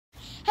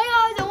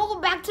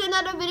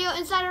another video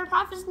inside our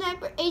Profit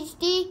Sniper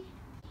HD.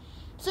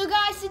 So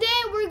guys, today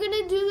we're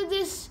gonna do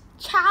this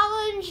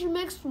challenge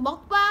mixed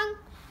mukbang.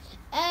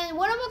 And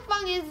what a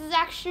mukbang is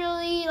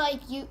actually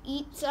like you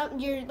eat something,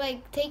 you're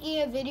like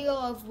taking a video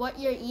of what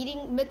you're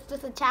eating mixed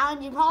with a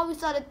challenge. You probably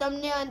saw the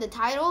thumbnail and the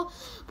title,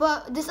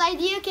 but this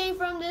idea came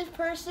from this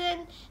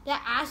person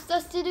that asked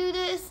us to do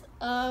this.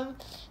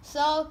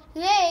 So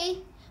today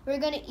we're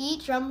gonna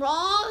eat, drum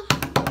roll,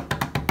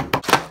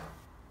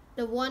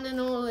 the one and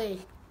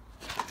only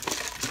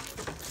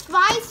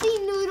spicy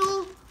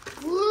noodle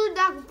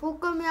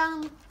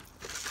불닭볶음면.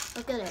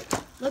 Look at it.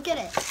 Look at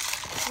it.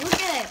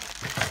 Look at it.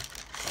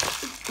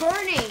 It's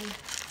burning.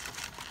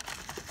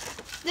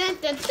 Dun,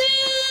 dun,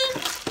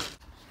 dun.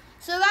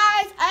 So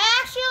guys,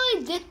 I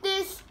actually did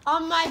this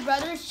on my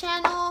brother's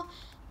channel.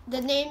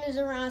 The name is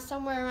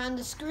somewhere around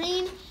the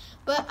screen.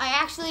 But I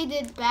actually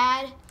did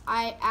bad.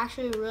 I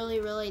actually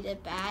really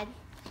did bad.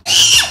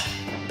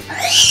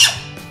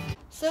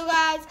 So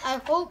guys,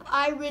 I hope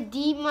I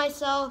redeem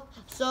myself.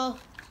 So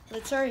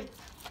let's hurry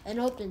and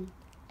open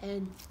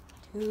and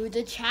do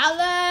the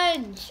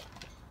challenge.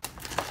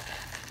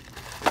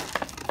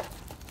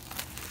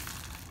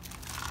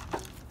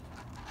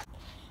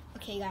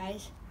 Okay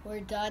guys, we're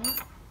done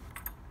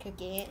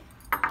cooking it.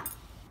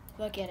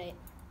 Look at it.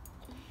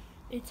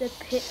 It's a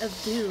pit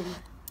of doom.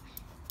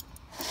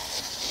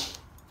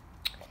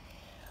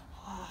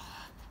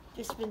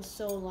 It's been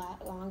so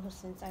long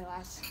since I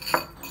last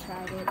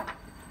tried it.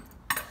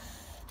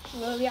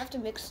 Well, we have to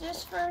mix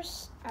this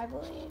first, I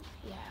believe.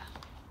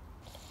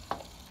 Yeah.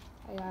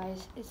 Hey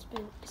guys, it's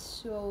been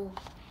so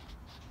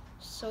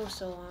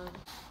long.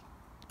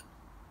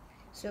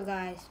 So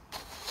guys,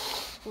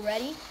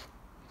 ready?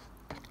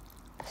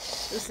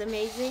 It's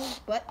amazing,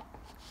 but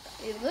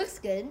it looks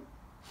good.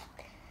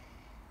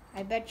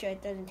 I bet you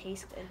it doesn't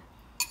taste good.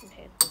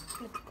 Okay,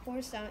 let's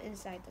pour some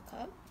inside the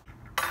cup.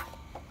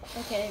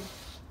 Okay,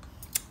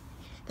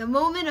 the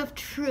moment of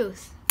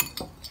truth.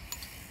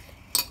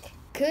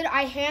 Could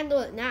I handle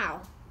it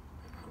now?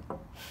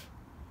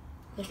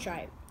 Let's try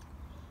it.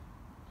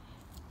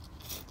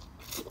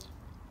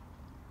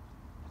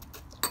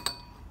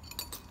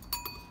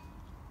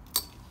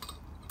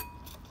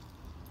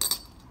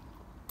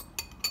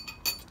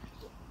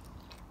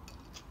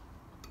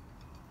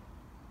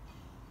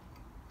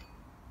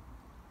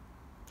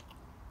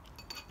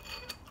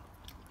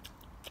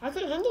 I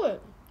can handle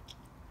it.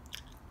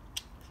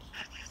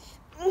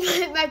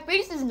 My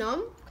face is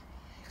numb.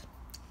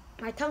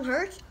 My tongue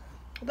hurts,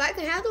 but I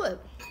can handle it.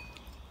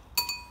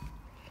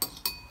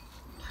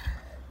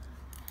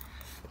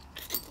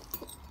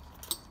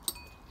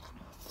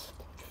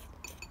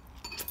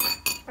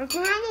 I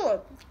can handle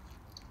it.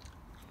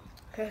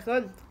 Okay,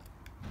 good.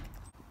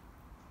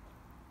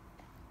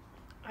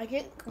 I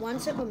get one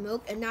sip of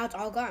milk and now it's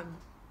all gone.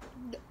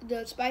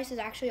 The spice is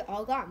actually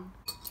all gone.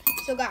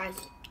 So guys,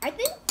 I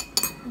think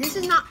this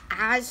is not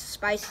as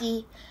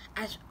spicy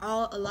as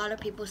a lot of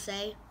people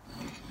say,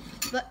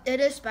 but it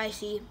is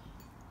spicy.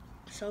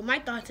 So my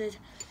thoughts is,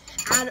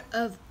 out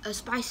of a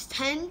spice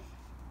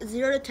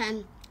 0 to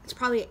 10, it's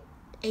probably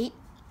 8.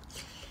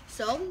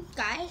 So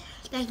guys,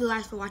 thank you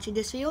guys for watching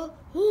this video.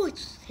 Ooh,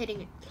 it's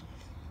hitting it.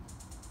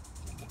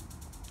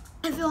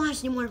 If you want to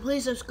see more,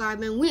 please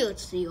subscribe and we'll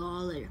see you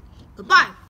all later. Goodbye.